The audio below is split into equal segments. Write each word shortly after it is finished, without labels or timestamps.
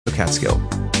Catskill.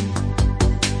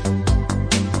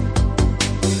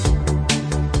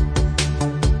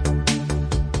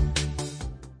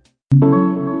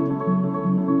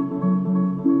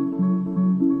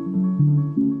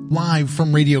 Live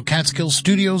from Radio Catskills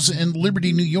Studios in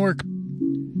Liberty, New York,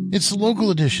 it's the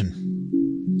local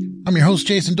edition. I'm your host,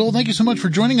 Jason Dole. Thank you so much for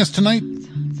joining us tonight.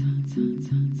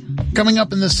 Coming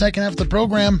up in the second half of the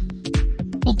program,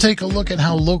 we'll take a look at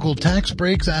how local tax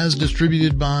breaks as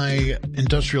distributed by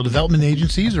industrial development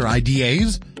agencies, or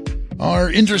IDAs, are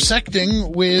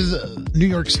intersecting with New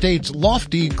York State's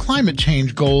lofty climate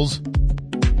change goals.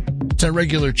 It's a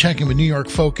regular check-in with New York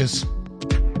Focus.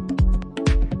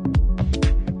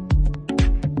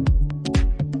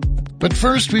 But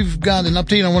first, we've got an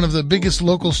update on one of the biggest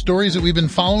local stories that we've been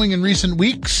following in recent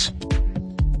weeks,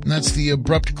 and that's the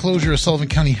abrupt closure of Sullivan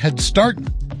County Head Start,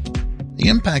 the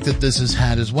impact that this has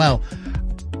had as well.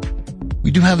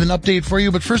 We do have an update for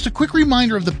you, but first, a quick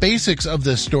reminder of the basics of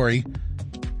this story.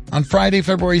 On Friday,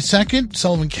 February 2nd,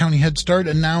 Sullivan County Head Start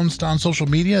announced on social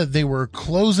media they were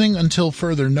closing until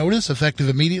further notice, effective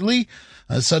immediately.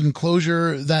 A sudden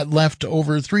closure that left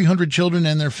over 300 children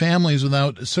and their families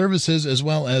without services, as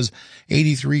well as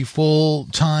 83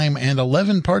 full-time and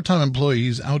 11 part-time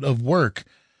employees out of work.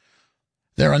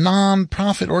 They're a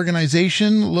non-profit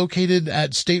organization located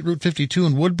at State Route 52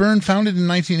 in Woodburn, founded in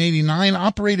 1989,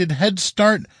 operated Head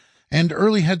Start and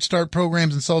early Head Start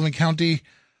programs in Sullivan County,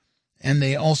 and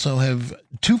they also have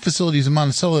two facilities in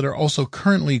Monticello that are also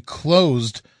currently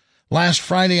closed. Last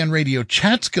Friday on Radio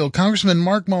Catskill, Congressman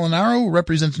Mark Molinaro, who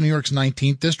represents New York's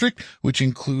 19th district, which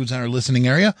includes our listening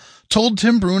area, told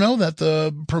Tim Bruno that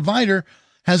the provider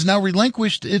has now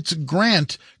relinquished its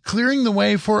grant, clearing the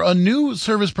way for a new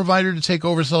service provider to take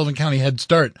over Sullivan County Head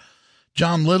Start.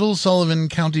 John Little, Sullivan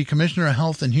County Commissioner of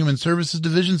Health and Human Services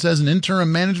Division, says an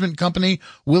interim management company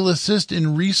will assist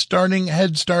in restarting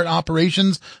Head Start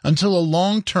operations until a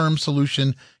long-term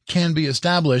solution can be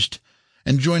established.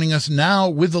 And joining us now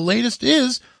with the latest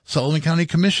is Sullivan County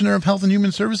Commissioner of Health and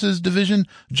Human Services Division,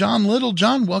 John Little.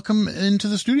 John, welcome into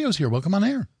the studios here. Welcome on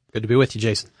air. Good to be with you,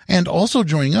 Jason. And also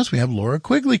joining us, we have Laura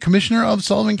Quigley, Commissioner of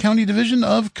Sullivan County Division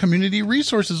of Community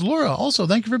Resources. Laura, also,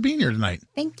 thank you for being here tonight.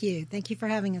 Thank you. Thank you for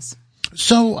having us.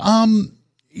 So,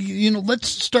 let's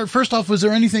start first off. Was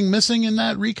there anything missing in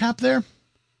that recap there?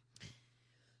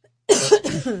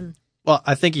 Well,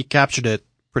 I think you captured it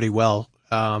pretty well.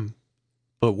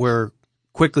 But we're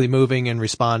quickly moving and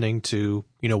responding to,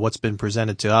 what's been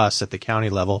presented to us at the county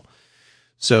level.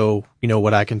 So,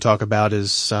 what I can talk about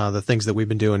is the things that we've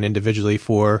been doing individually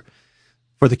for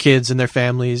the kids and their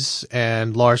families.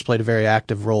 And Lars played a very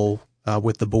active role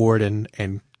with the board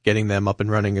and getting them up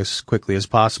and running as quickly as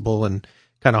possible, and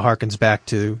kind of harkens back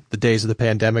to the days of the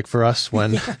pandemic for us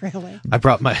when really. I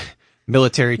brought my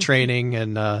military training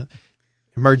and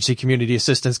emergency community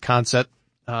assistance concept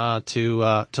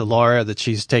to Laura that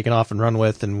she's taken off and run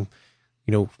with, and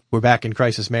we're back in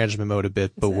crisis management mode a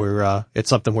bit, but it's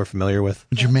something we're familiar with.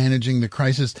 But you're managing the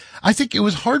crisis. I think it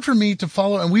was hard for me to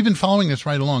follow, and we've been following this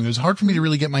right along. It was hard for me to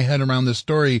really get my head around this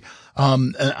story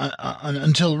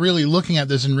until really looking at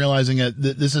this and realizing that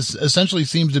this is essentially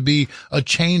seems to be a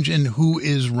change in who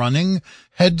is running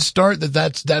Head Start.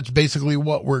 That's basically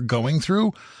what we're going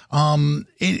through. So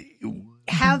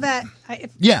how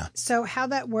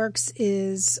that works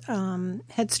is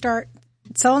Head Start.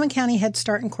 Sullivan County Head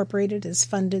Start Incorporated is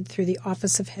funded through the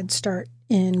Office of Head Start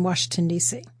in Washington,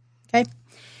 D.C. Okay?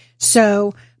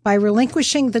 So by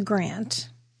relinquishing the grant,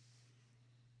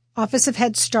 Office of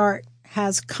Head Start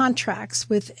has contracts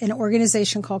with an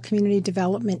organization called Community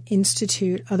Development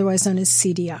Institute, otherwise known as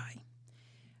CDI.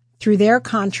 Through their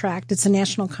contract, it's a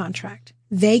national contract,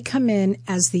 they come in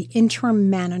as the interim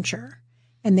manager,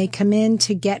 and they come in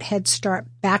to get Head Start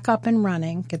back up and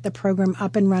running, get the program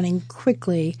up and running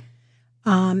quickly.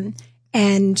 And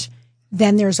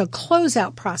then there's a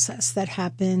closeout process that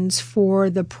happens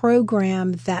for the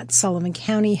program that Sullivan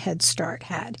County Head Start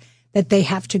had that they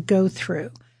have to go through.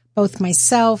 Both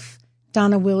myself,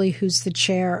 Donna Willey, who's the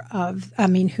CEO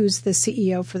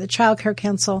for the Child Care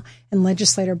Council, and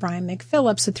legislator Brian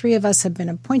McPhillips, the three of us have been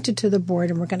appointed to the board,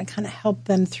 and we're going to kind of help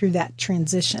them through that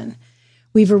transition.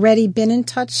 We've already been in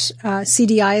touch.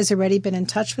 CDI has already been in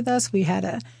touch with us. We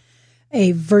had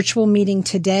a virtual meeting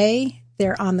today.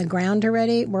 They're on the ground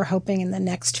already. We're hoping in the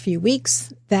next few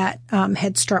weeks that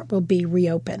Head Start will be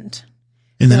reopened.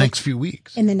 In the next few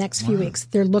weeks? In the next few weeks.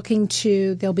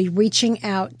 They'll be reaching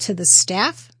out to the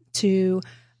staff to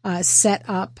set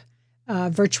up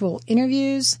virtual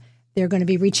interviews. They're going to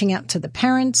be reaching out to the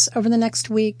parents over the next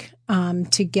week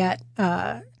to get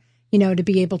to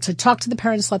be able to talk to the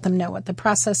parents, let them know what the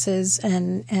process is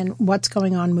and what's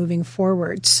going on moving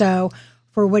forward. So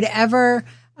for whatever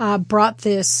brought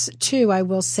this to, I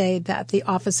will say that the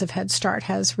Office of Head Start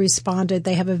has responded.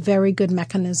 They have a very good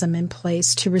mechanism in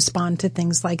place to respond to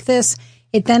things like this.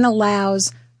 It then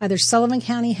allows either Sullivan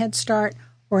County Head Start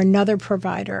or another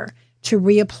provider to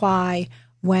reapply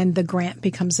when the grant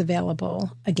becomes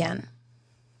available again.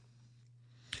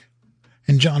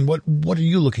 And John, what are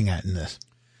you looking at in this?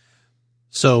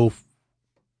 So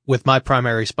with my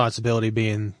primary responsibility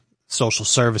being social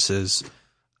services,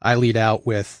 I lead out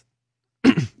with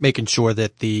making sure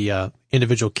that the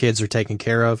individual kids are taken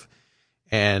care of.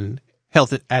 And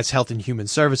as Health and Human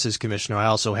Services Commissioner, I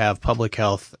also have public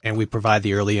health, and we provide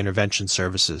the early intervention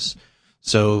services.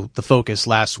 So the focus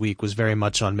last week was very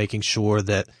much on making sure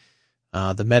that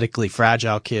the medically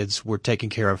fragile kids were taken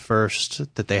care of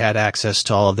first, that they had access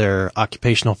to all of their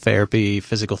occupational therapy,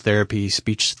 physical therapy,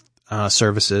 speech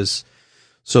services.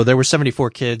 So there were 74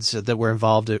 kids that were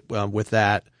involved with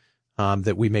that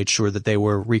we made sure that they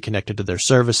were reconnected to their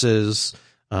services,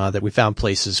 that we found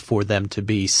places for them to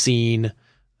be seen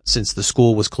since the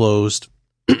school was closed.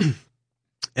 And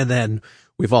then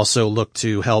we've also looked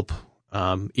to help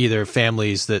either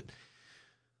families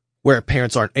where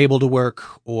parents aren't able to work,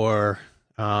 or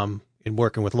in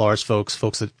working with large folks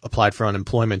that applied for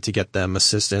unemployment to get them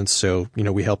assistance. So,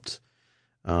 we helped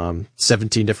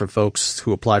 17 different folks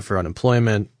who applied for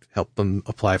unemployment, helped them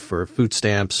apply for food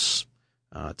stamps,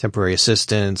 temporary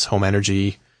assistance, home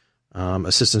energy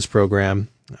assistance program.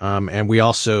 And we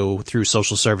also, through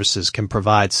social services, can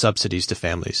provide subsidies to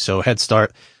families. So Head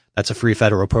Start, that's a free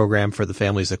federal program for the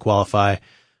families that qualify.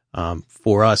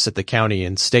 For us at the county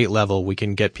and state level, we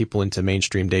can get people into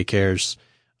mainstream daycares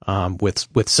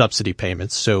with subsidy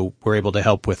payments. So we're able to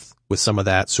help with some of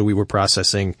that. So we were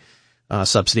processing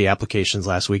subsidy applications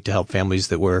last week to help families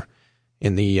that were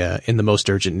in the most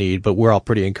urgent need. But we're all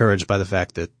pretty encouraged by the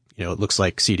fact that it looks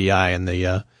like CDI and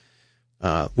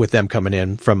with them coming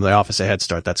in from the Office of Head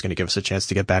Start, that's going to give us a chance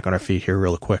to get back on our feet here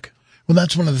real quick. Well,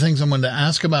 that's one of the things I wanted to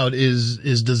ask about is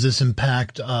does this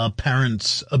impact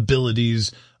parents'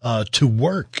 abilities to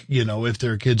work, if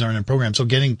their kids aren't in programs? So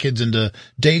getting kids into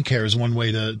daycare is one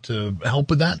way to help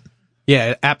with that?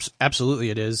 Yeah, absolutely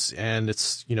it is. And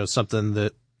it's, something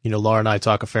that, Laura and I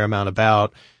talk a fair amount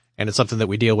about, and it's something that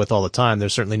we deal with all the time.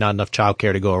 There's certainly not enough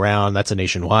childcare to go around. That's a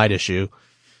nationwide issue.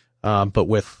 But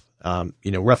with,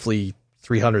 roughly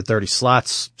 330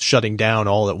 slots shutting down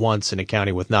all at once in a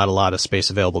county with not a lot of space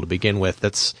available to begin with,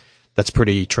 that's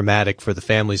pretty traumatic for the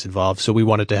families involved. So we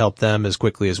wanted to help them as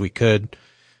quickly as we could.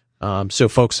 So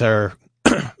folks are,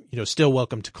 still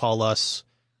welcome to call us.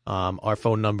 Our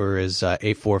phone number is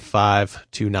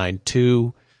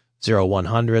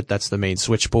 845-292-0100. That's the main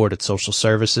switchboard at Social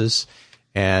Services.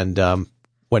 And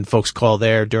when folks call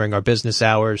there during our business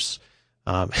hours,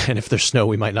 and if there's snow,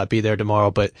 we might not be there tomorrow,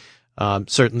 but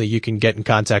certainly you can get in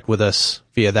contact with us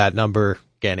via that number.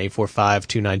 Again,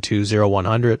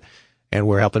 845-292-0100. And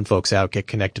we're helping folks out get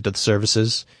connected to the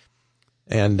services.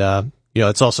 And,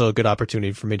 it's also a good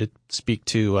opportunity for me to speak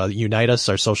to Unite Us,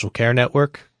 our social care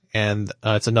network. And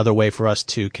it's another way for us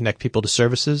to connect people to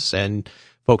services. And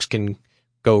folks can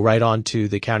go right on to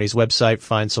the county's website,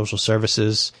 find social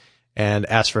services, and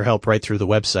ask for help right through the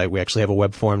website. We actually have a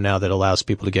web form now that allows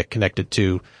people to get connected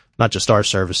to not just our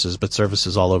services, but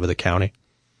services all over the county.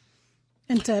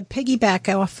 And to piggyback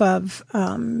off of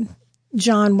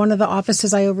John, one of the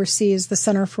offices I oversee is the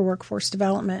Center for Workforce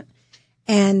Development.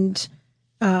 And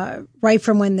right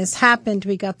from when this happened,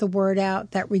 we got the word out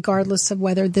that regardless of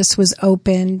whether this was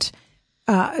opened,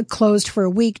 closed for a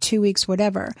week, 2 weeks,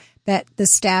 whatever, that the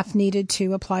staff needed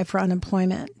to apply for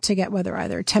unemployment to get whether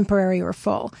either temporary or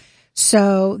full.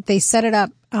 So they set it up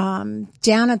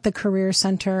down at the Career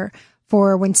Center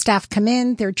for when staff come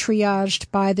in, they're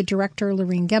triaged by the director,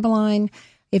 Lorene Gebeline.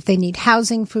 If they need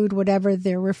housing, food, whatever,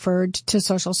 they're referred to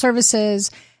social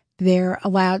services. They're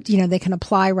allowed, they can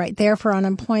apply right there for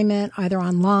unemployment, either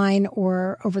online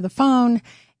or over the phone,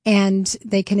 and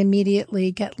they can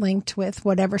immediately get linked with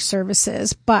whatever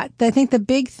services. But I think the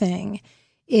big thing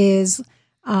is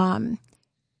when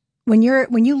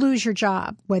you lose your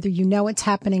job, whether you know it's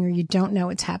happening or you don't know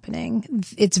it's happening,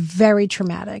 it's very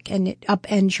traumatic and it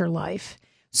upends your life.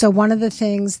 So one of the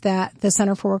things that the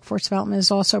Center for Workforce Development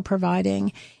is also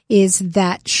providing is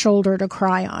that shoulder to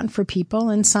cry on for people,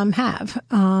 and some have,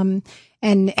 and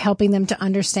helping them to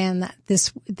understand that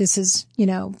this is,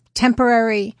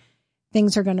 temporary.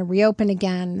 Things are going to reopen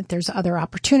again. There's other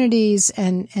opportunities,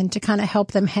 and to kind of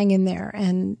help them hang in there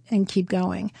and keep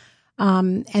going.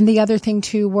 And the other thing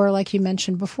too were, like you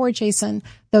mentioned before, Jason,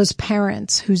 those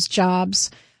parents whose jobs,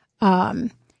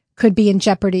 could be in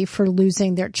jeopardy for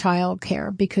losing their child care,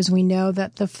 because we know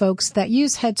that the folks that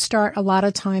use Head Start a lot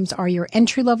of times are your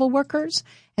entry-level workers,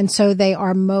 and so they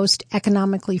are most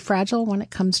economically fragile when it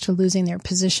comes to losing their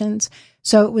positions.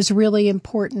 So it was really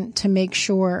important to make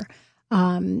sure,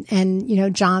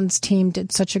 and John's team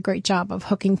did such a great job of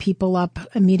hooking people up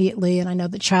immediately, and I know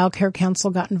the Child Care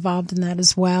Council got involved in that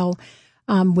as well,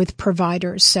 with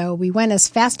providers. So we went as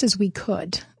fast as we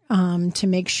could to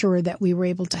make sure that we were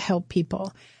able to help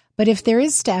people. But if there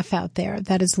is staff out there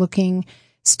that is looking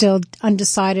still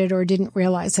undecided or didn't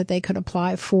realize that they could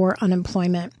apply for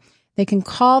unemployment, they can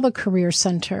call the Career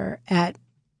Center at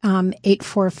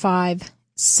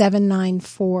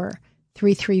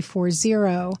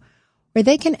 845-794-3340, or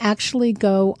they can actually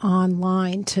go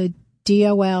online to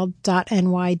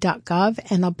dol.ny.gov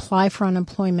and apply for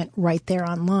unemployment right there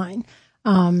online.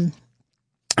 And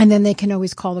then they can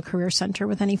always call the Career Center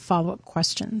with any follow-up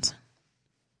questions.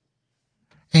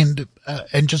 And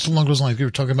just along those lines, we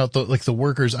were talking about the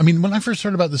workers. I mean, when I first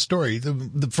heard about the story,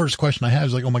 the first question I had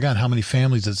was like, oh my God, how many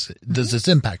families does this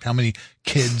impact? How many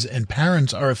kids and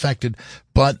parents are affected?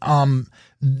 But,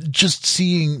 just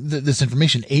seeing this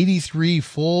information, 83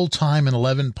 full-time and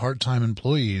 11 part-time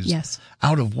employees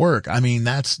out of work. I mean,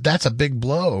 that's a big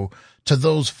blow to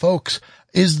those folks.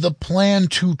 Is the plan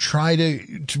to try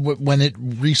to when it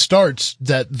restarts,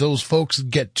 that those folks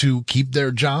get to keep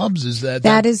their jobs? Is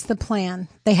that is the plan.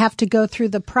 They have to go through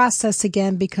the process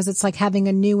again, because it's like having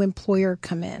a new employer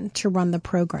come in to run the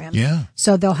program. Yeah.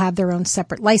 So they'll have their own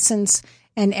separate license,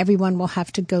 and everyone will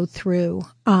have to go through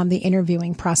the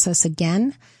interviewing process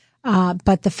again.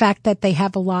 But the fact that they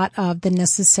have a lot of the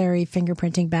necessary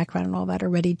fingerprinting background and all that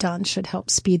already done should help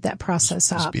speed that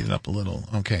process up. Speed it up a little.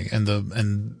 Okay.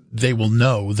 And they will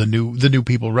know, the new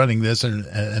people running this and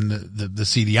the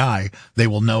CDI, they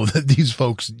will know that these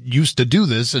folks used to do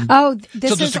this. And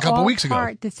this just a couple weeks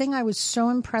ago. The thing I was so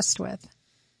impressed with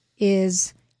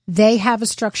is they have a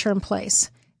structure in place.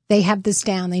 They have this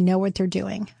down. They know what they're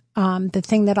doing. The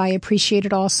thing that I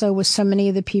appreciated also was so many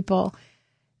of the people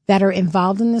that are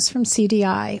involved in this from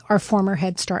CDI are former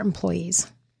Head Start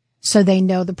employees. So they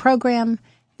know the program,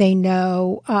 they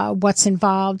know what's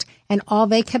involved, and all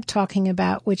they kept talking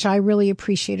about, which I really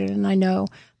appreciated, and I know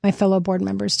my fellow board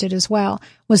members did as well,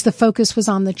 was the focus was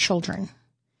on the children,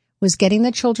 was getting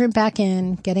the children back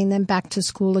in, getting them back to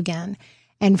school again.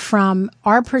 And from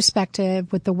our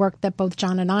perspective, with the work that both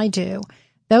John and I do,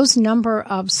 those number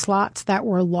of slots that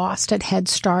were lost at Head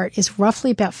Start is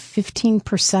roughly about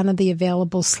 15% of the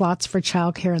available slots for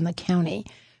childcare in the county.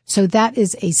 So that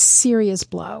is a serious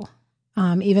blow,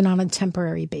 even on a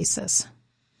temporary basis.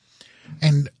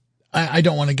 And I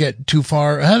don't want to get too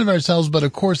far ahead of ourselves, but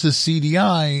of course the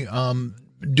CDI,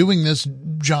 doing this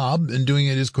job and doing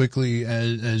it as quickly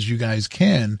as you guys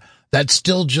can, that's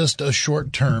still just a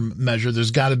short-term measure.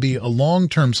 There's got to be a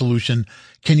long-term solution.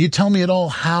 Can you tell me at all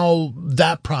how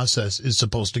that process is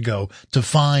supposed to go to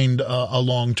find a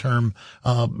long-term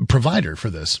provider for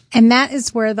this? And that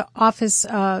is where the Office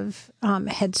of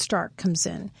Head Start comes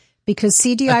in, because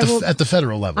CDI at the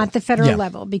federal level. At the federal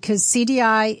level, because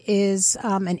CDI is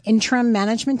an interim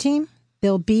management team.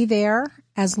 They'll be there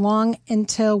as long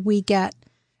until we get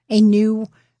a new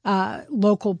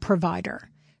local provider.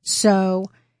 So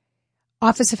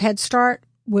Office of Head Start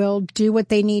will do what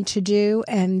they need to do,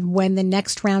 and when the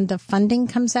next round of funding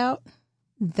comes out,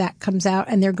 that comes out,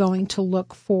 and they're going to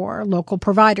look for local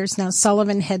providers. Now,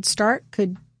 Sullivan Head Start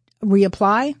could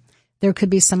reapply. There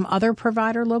could be some other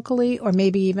provider locally, or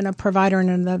maybe even a provider in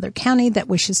another county that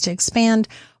wishes to expand,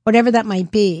 whatever that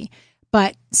might be.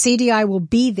 But CDI will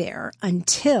be there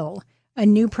until a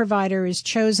new provider is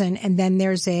chosen, and then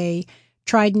there's a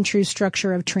tried and true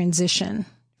structure of transition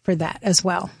for that as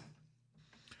well.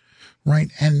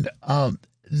 Right. And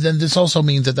then this also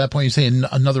means at that point you say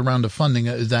another round of funding.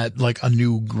 Is that like a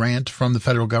new grant from the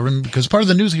federal government? Because part of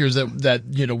the news here is that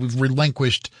we've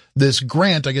relinquished this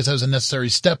grant. I guess that was a necessary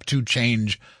step to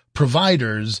change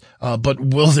providers. But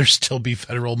will there still be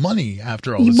federal money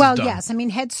after all this is done? Well, yes. I mean,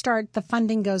 Head Start, the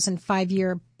funding goes in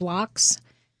 5-year blocks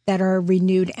that are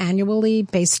renewed annually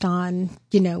based on,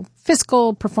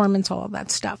 fiscal performance, all of that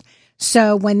stuff.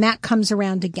 So when that comes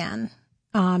around again,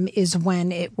 is when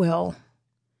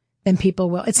then people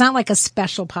will. It's not like a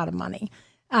special pot of money.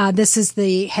 This is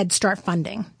the Head Start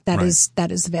funding that is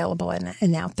available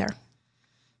and out there.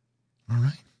 All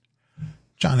right.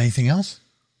 John, anything else?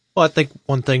 Well, I think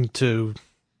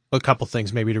a couple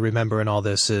things maybe to remember in all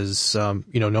this is,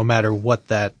 no matter what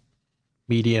that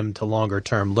medium to longer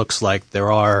term looks like,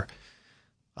 there are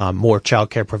more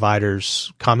childcare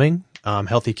providers coming.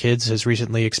 Healthy Kids has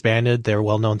recently expanded. They're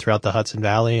well known throughout the Hudson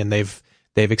Valley, and they've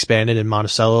They've expanded in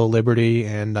Monticello, Liberty,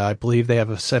 and I believe they have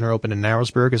a center open in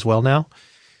Narrowsburg as well now.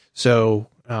 So,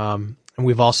 and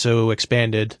we've also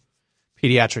expanded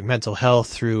pediatric mental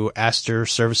health through Astor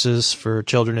Services for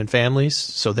Children and Families.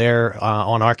 So they're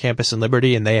on our campus in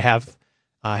Liberty, and they have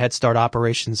Head Start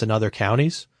operations in other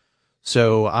counties.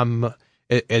 So I'm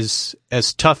as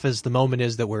tough as the moment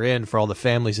is that we're in for all the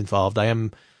families involved.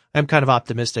 I'm kind of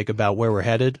optimistic about where we're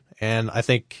headed, and I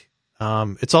think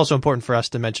it's also important for us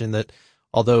to mention that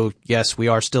although yes, we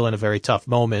are still in a very tough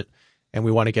moment, and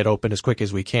we want to get open as quick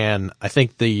as we can. I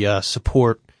think the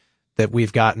support that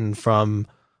we've gotten from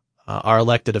our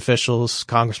elected officials,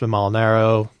 Congressman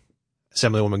Molinaro,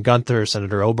 Assemblywoman Gunther,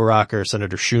 Senator Oberacher,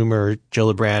 Senator Schumer,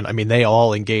 Gillibrand, I mean, they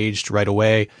all engaged right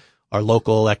away. Our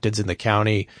local electeds in the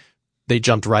county, they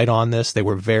jumped right on this. They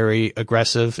were very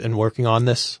aggressive in working on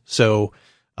this. So,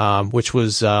 which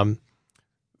was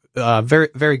very,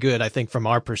 very good, I think, from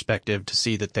our perspective to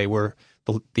see that they were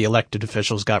the elected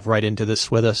officials got right into this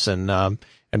with us and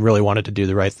really wanted to do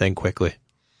the right thing quickly.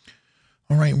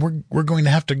 All right, we're going to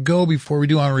have to go. Before we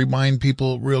do, I want to remind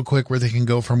people real quick where they can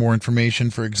go for more information.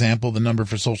 For example, the number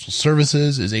for social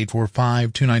services is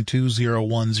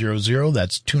 845-292-0100.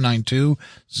 That's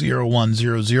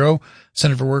 292-0100.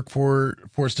 Center for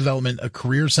Workforce Development, a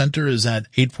Career Center, is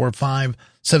at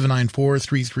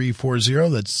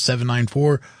 845-794-3340. That's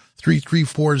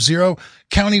 794-3340.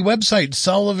 County website,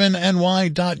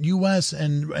 sullivany.us.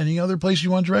 And any other place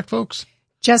you want to direct folks?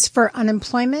 Just for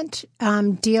unemployment,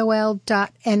 dol.ny.us.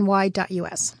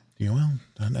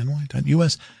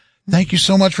 dol.ny.us. Thank you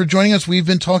so much for joining us. We've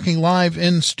been talking live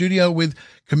in studio with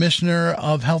Commissioner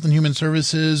of Health and Human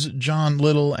Services, John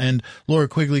Little, and Laura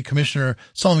Quigley, Commissioner,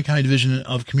 Sullivan County Division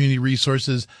of Community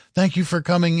Resources. Thank you for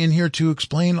coming in here to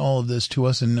explain all of this to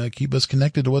us and keep us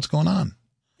connected to what's going on.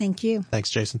 Thank you. Thanks,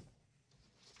 Jason.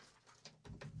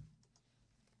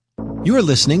 You are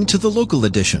listening to The Local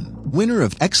Edition, winner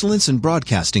of Excellence in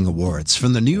Broadcasting Awards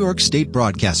from the New York State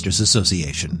Broadcasters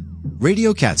Association.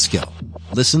 Radio Catskill.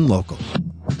 Listen local.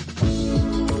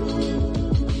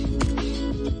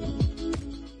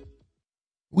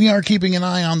 We are keeping an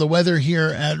eye on the weather here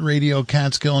at Radio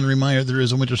Catskill, and reminder there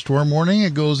is a winter storm warning.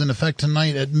 It goes in effect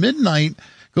tonight at midnight.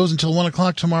 Goes until 1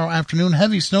 o'clock tomorrow afternoon.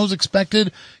 Heavy snows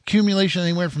expected. Accumulation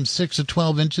anywhere from 6 to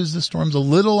 12 inches. The storm's a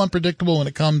little unpredictable when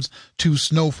it comes to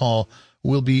snowfall.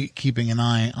 We'll be keeping an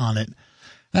eye on it.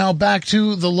 Now back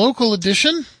to the local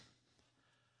edition.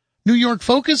 New York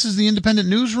Focus is the independent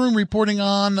newsroom reporting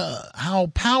on how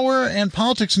power and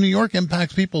politics in New York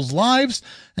impacts people's lives.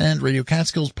 And Radio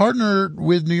Catskills partnered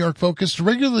with New York Focus to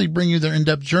regularly bring you their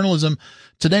in-depth journalism.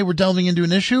 Today we're delving into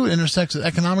an issue that intersects with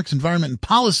economics, environment, and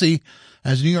policy,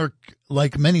 as New York,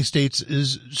 like many states,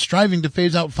 is striving to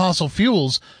phase out fossil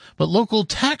fuels. But local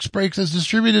tax breaks as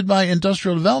distributed by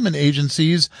industrial development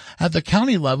agencies at the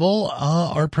county level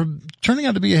are turning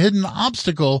out to be a hidden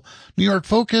obstacle. New York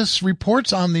Focus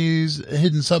reports on these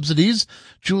hidden subsidies.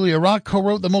 Julia Rock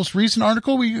co-wrote the most recent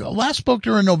article. We last spoke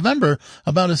to her in November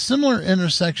about a similar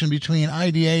intersection between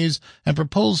IDAs and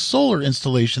proposed solar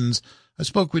installations. I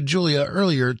spoke with Julia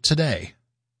earlier today.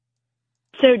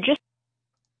 So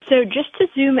just to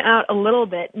zoom out a little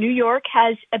bit, New York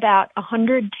has about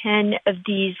 110 of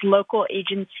these local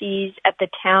agencies at the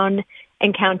town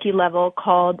and county level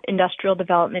called industrial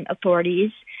development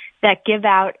authorities that give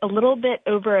out a little bit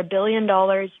over $1 billion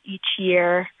each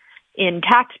year in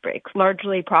tax breaks,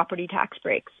 largely property tax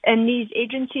breaks. And these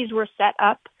agencies were set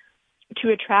up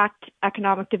to attract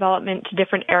economic development to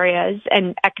different areas,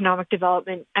 and economic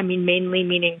development, I mean, mainly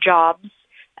meaning jobs.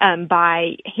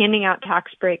 By handing out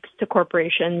tax breaks to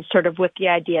corporations, sort of with the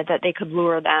idea that they could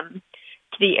lure them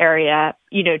to the area,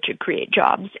 to create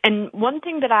jobs. And one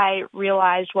thing that I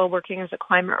realized while working as a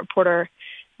climate reporter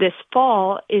this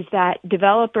fall is that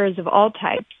developers of all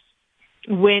types,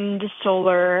 wind,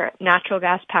 solar, natural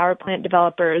gas power plant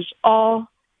developers, all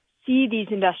see these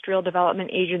industrial development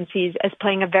agencies as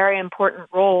playing a very important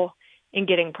role in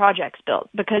getting projects built.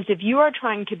 Because if you are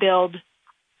trying to build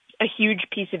a huge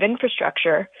piece of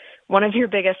infrastructure, one of your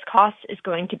biggest costs is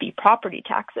going to be property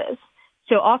taxes.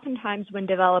 So oftentimes when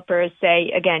developers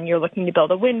say, again, you're looking to build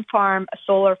a wind farm, a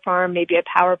solar farm, maybe a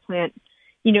power plant,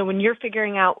 when you're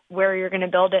figuring out where you're going to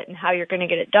build it and how you're going to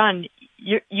get it done,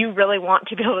 you really want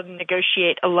to be able to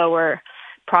negotiate a lower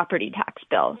property tax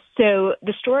bill. So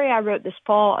the story I wrote this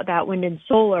fall about wind and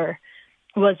solar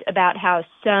was about how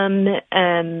some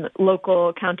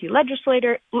local county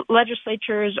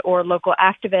legislatures or local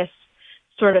activists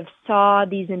sort of saw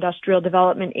these industrial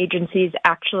development agencies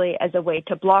actually as a way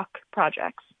to block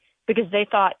projects, because they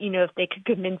thought, if they could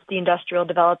convince the industrial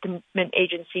development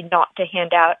agency not to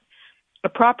hand out a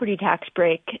property tax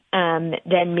break,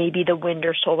 then maybe the wind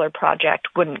or solar project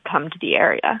wouldn't come to the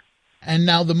area. And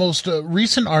now the most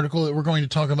recent article that we're going to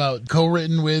talk about,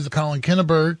 co-written with Colin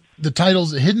Kinneberg, the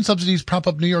title's Hidden Subsidies Prop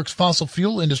Up New York's Fossil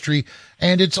Fuel Industry.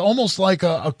 And it's almost like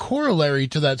a corollary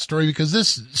to that story, because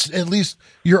this, at least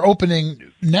your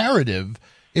opening narrative,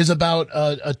 is about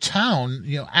a town,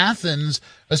 Athens,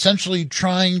 essentially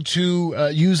trying to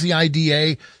use the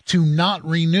IDA to not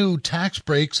renew tax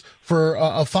breaks for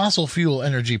a fossil fuel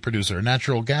energy producer, a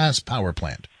natural gas power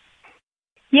plant.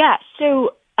 Yeah,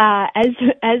 so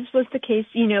as was the case,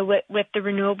 with the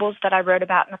renewables that I wrote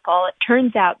about in the fall, it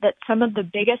turns out that some of the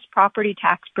biggest property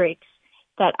tax breaks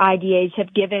that IDAs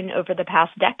have given over the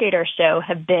past decade or so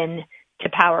have been to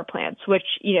power plants, which,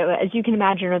 as you can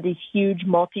imagine, are these huge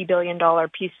multi-billion-dollar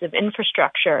pieces of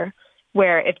infrastructure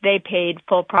where if they paid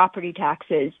full property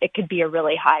taxes, it could be a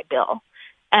really high bill.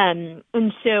 And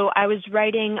so I was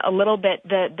writing a little bit,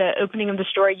 the opening of the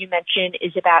story you mentioned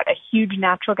is about a huge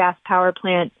natural gas power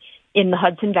plant in the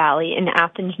Hudson Valley in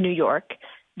Athens, New York,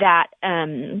 that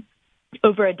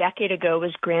over a decade ago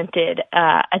was granted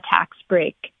a tax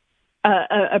break,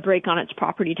 a break on its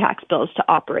property tax bills to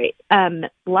operate.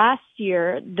 Last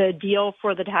year, the deal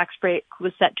for the tax break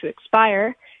was set to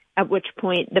expire, at which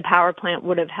point the power plant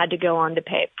would have had to go on to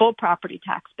pay full property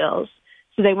tax bills.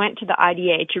 So they went to the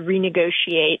IDA to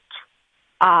renegotiate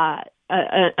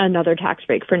another tax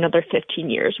break for another 15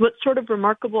 years. What's sort of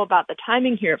remarkable about the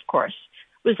timing here, of course,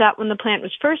 was that when the plant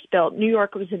was first built, New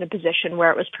York was in a position where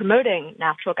it was promoting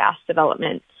natural gas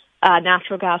development.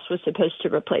 Natural gas was supposed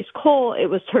to replace coal. It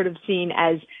was sort of seen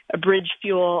as a bridge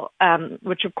fuel,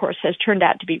 which of course has turned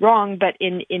out to be wrong, but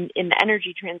in the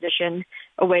energy transition,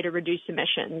 a way to reduce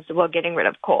emissions while getting rid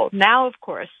of coal. Now, of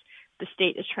course, the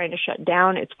state is trying to shut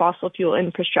down its fossil fuel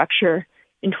infrastructure.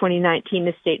 In 2019,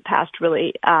 the state passed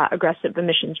really aggressive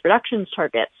emissions reductions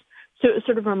targets. So it was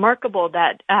sort of remarkable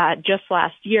that just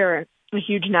last year, a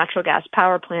huge natural gas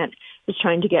power plant was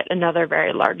trying to get another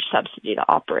very large subsidy to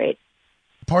operate.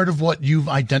 Part of what you've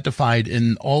identified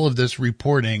in all of this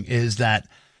reporting is that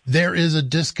there is a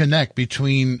disconnect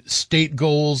between state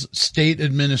goals, state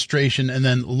administration, and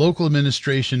then local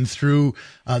administration through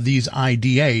these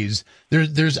IDAs.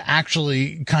 There's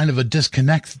actually kind of a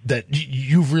disconnect that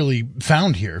you've really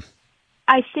found here.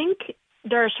 I think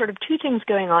there are sort of two things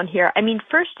going on here. I mean,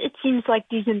 first, it seems like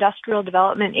these industrial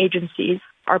development agencies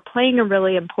are playing a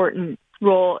really important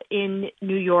role in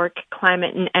New York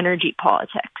climate and energy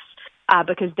politics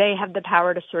because they have the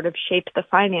power to sort of shape the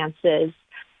finances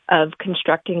of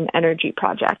constructing an energy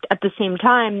project. At the same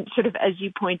time, sort of as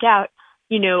you point out,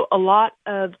 a lot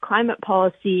of climate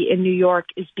policy in New York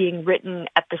is being written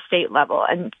at the state level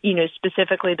and,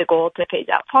 specifically the goal to phase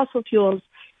out fossil fuels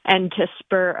and to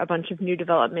spur a bunch of new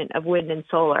development of wind and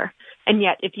solar. And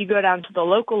yet, if you go down to the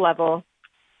local level,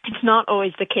 it's not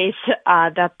always the case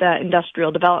that the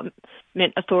Industrial Development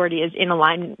Authority is in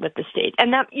alignment with the state.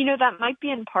 And that, that might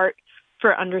be in part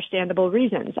for understandable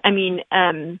reasons. I mean,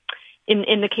 in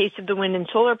the case of the wind and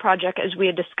solar project, as we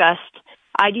had discussed,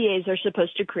 IDAs are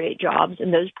supposed to create jobs,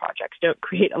 and those projects don't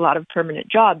create a lot of permanent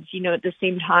jobs. At the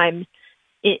same time,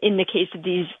 in the case of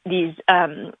these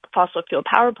fossil fuel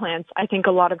power plants, I think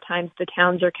a lot of times the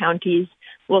towns or counties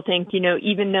will think,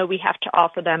 even though we have to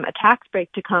offer them a tax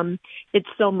break to come, it's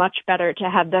still much better to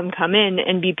have them come in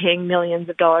and be paying millions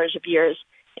of dollars a year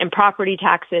in property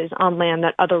taxes on land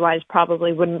that otherwise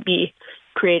probably wouldn't be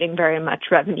creating very much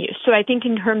revenue. So I think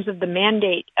in terms of the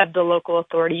mandate of the local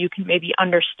authority, you can maybe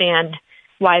understand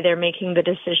why they're making the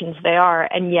decisions they are,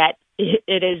 and yet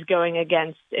it is going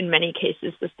against, in many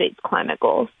cases, the state's climate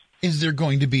goals. Is there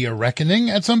going to be a reckoning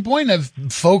at some point? Have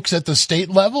folks at the state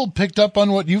level picked up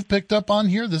on what you've picked up on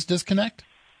here, this disconnect?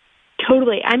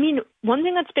 Totally. I mean, one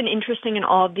thing that's been interesting in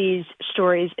all of these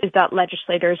stories is that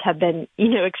legislators have been,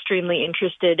 extremely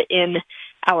interested in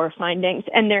our findings.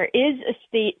 And there is a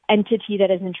state entity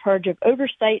that is in charge of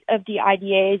oversight of the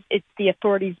IDAs. It's the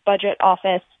authority's budget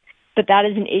office, but that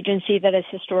is an agency that has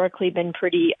historically been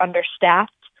pretty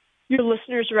understaffed. Your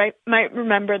listeners might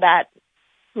remember that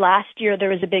last year there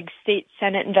was a big state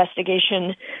Senate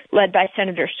investigation led by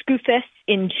Senator Skoufis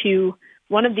into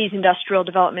one of these industrial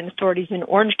development authorities in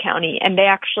Orange County, and they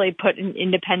actually put an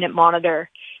independent monitor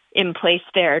in place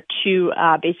there to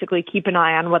basically keep an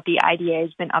eye on what the IDA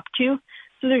has been up to.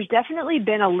 So there's definitely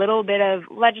been a little bit of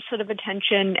legislative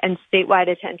attention and statewide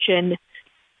attention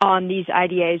on these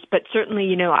IDAs, but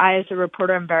certainly, I as a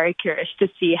reporter am very curious to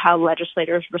see how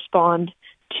legislators respond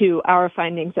to our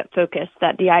findings at Focus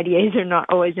that the IDAs are not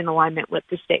always in alignment with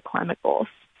the state climate goals.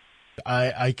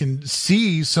 I can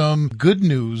see some good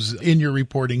news in your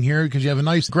reporting here because you have a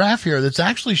nice graph here that's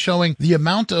actually showing the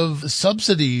amount of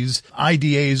subsidies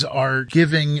IDAs are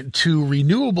giving to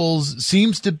renewables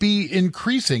seems to be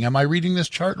increasing. Am I reading this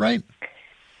chart right?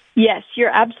 Yes, you're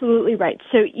absolutely right.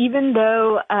 So even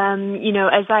though,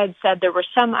 as I had said, there were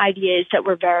some IDAs that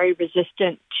were very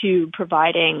resistant to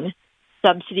providing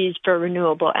subsidies for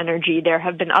renewable energy, there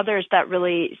have been others that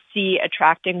really see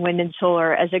attracting wind and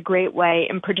solar as a great way,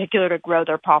 in particular, to grow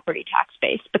their property tax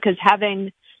base. Because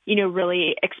having,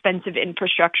 really expensive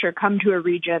infrastructure come to a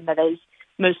region that is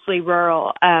mostly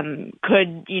rural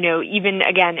could, even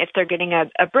again, if they're getting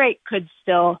a break, could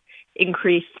still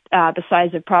increase the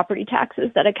size of property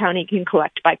taxes that a county can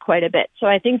collect by quite a bit. So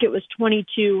I think it was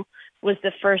 22 was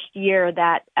the first year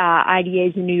that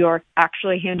IDAs in New York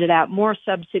actually handed out more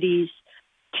subsidies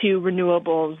to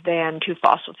renewables than to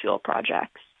fossil fuel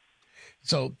projects.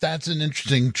 So that's an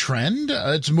interesting trend.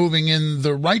 It's moving in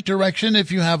the right direction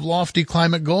if you have lofty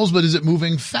climate goals, but is it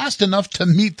moving fast enough to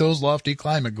meet those lofty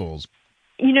climate goals?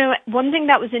 One thing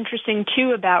that was interesting,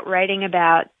 too, about writing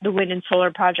about the wind and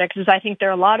solar projects is I think there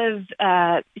are a lot of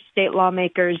state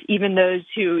lawmakers, even those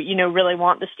who, really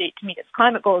want the state to meet its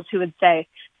climate goals, who would say,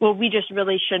 well, we just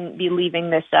really shouldn't be leaving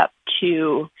this up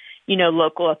to,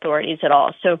 local authorities at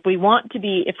all. So if we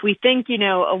think,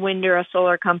 a wind or a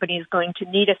solar company is going to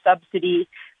need a subsidy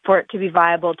for it to be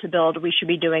viable to build, we should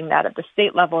be doing that at the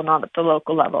state level, not at the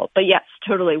local level. But yes,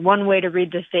 totally. One way to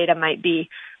read this data might be,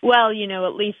 well,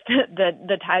 at least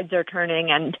the tides are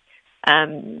turning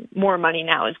and more money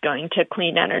now is going to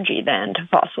clean energy than to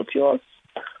fossil fuels.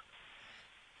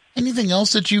 Anything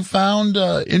else that you found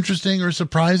interesting or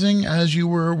surprising as you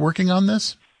were working on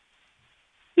this?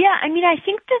 Yeah, I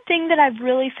think the thing that I've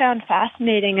really found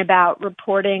fascinating about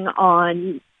reporting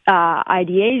on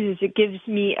IDAs is it gives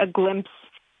me a glimpse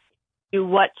to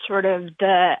what sort of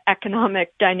the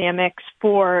economic dynamics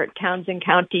for towns and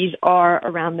counties are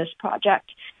around this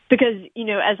project. Because,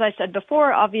 as I said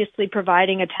before, obviously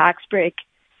providing a tax break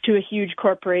to a huge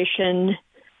corporation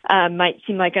might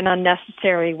seem like an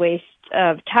unnecessary waste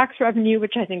of tax revenue,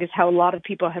 which I think is how a lot of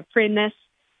people have framed this,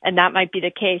 and that might be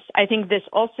the case. I think this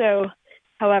also,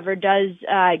 however, does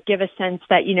give a sense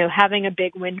that, having a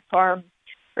big wind farm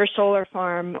or solar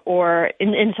farm, or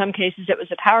in some cases it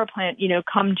was a power plant,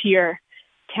 come to your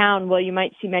town, well, you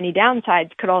might see many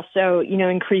downsides, could also,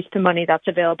 increase the money that's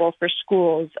available for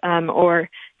schools or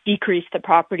decrease the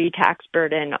property tax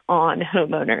burden on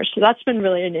homeowners. So that's been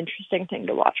really an interesting thing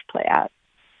to watch play out.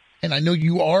 And I know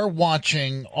you are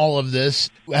watching all of this.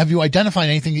 Have you identified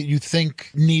anything that you think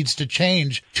needs to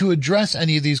change to address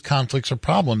any of these conflicts or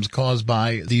problems caused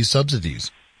by these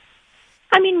subsidies?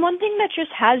 One thing that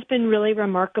just has been really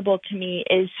remarkable to me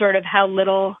is sort of how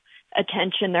little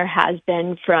attention there has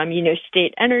been from,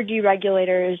 state energy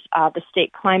regulators, the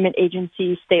state climate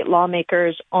agency, state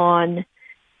lawmakers on,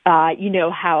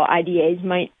 how IDAs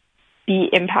might be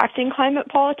impacting climate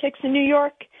politics in New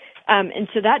York. And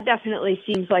so that definitely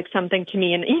seems like something to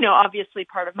me. And, obviously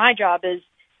part of my job is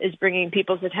bringing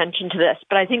people's attention to this.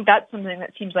 But I think that's something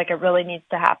that seems like it really needs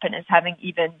to happen, is having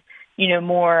even,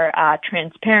 more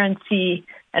transparency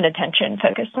and attention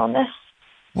focused on this.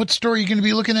 What story are you going to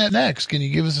be looking at next? Can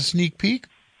you give us a sneak peek?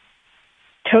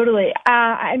 Totally.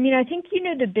 I think,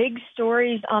 the big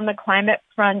stories on the climate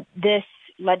front this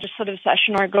legislative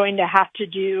session are going to have to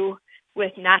do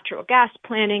with natural gas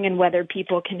planning and whether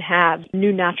people can have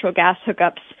new natural gas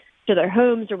hookups to their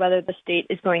homes, or whether the state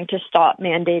is going to stop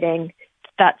mandating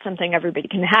that's something everybody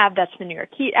can have. That's the New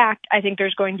York Heat Act. I think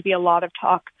there's going to be a lot of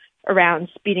talk around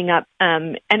speeding up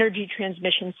energy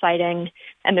transmission siting,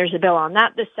 and there's a bill on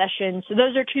that this session. So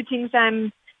those are two things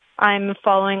I'm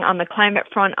following on the climate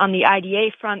front. On the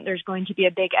IDA front, there's going to be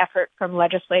a big effort from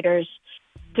legislators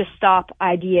to stop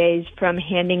IDAs from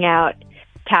handing out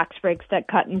tax breaks that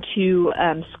cut into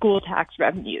school tax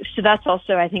revenue. So that's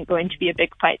also, I think, going to be a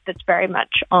big fight that's very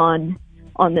much on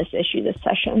this issue this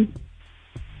session.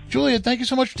 Julia, thank you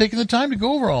so much for taking the time to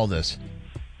go over all this.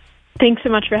 Thanks so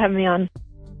much for having me on.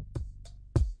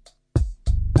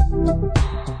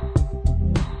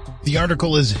 The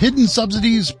article is Hidden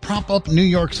Subsidies Prop Up New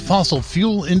York's Fossil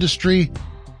Fuel Industry.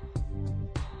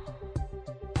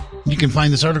 You can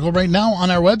find this article right now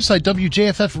on our website,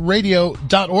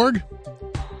 wjffradio.org.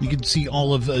 You can see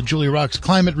all of Julia Rock's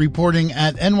climate reporting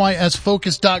at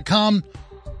nysfocus.com.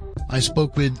 I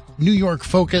spoke with New York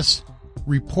Focus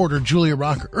reporter Julia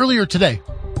Rock earlier today.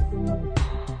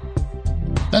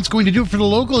 That's going to do it for the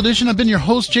local edition. I've been your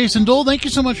host, Jason Dole. Thank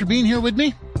you so much for being here with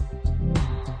me.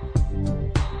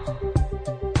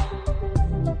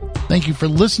 Thank you for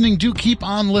listening. Do keep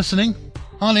on listening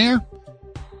on air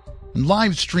and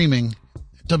live streaming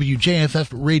at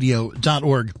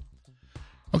wjffradio.org.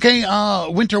 Okay,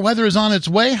 winter weather is on its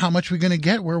way. How much we're going to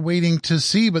get, we're waiting to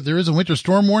see, but there is a winter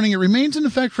storm warning. It remains in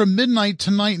effect from midnight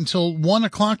tonight until 1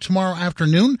 o'clock tomorrow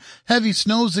afternoon. Heavy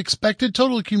snow is expected,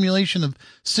 total accumulation of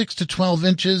 6 to 12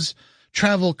 inches.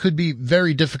 Travel could be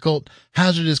very difficult.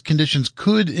 Hazardous conditions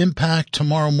could impact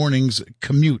tomorrow morning's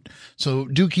commute. So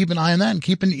do keep an eye on that and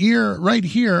keep an ear right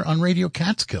here on Radio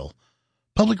Catskill.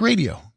 Public Radio.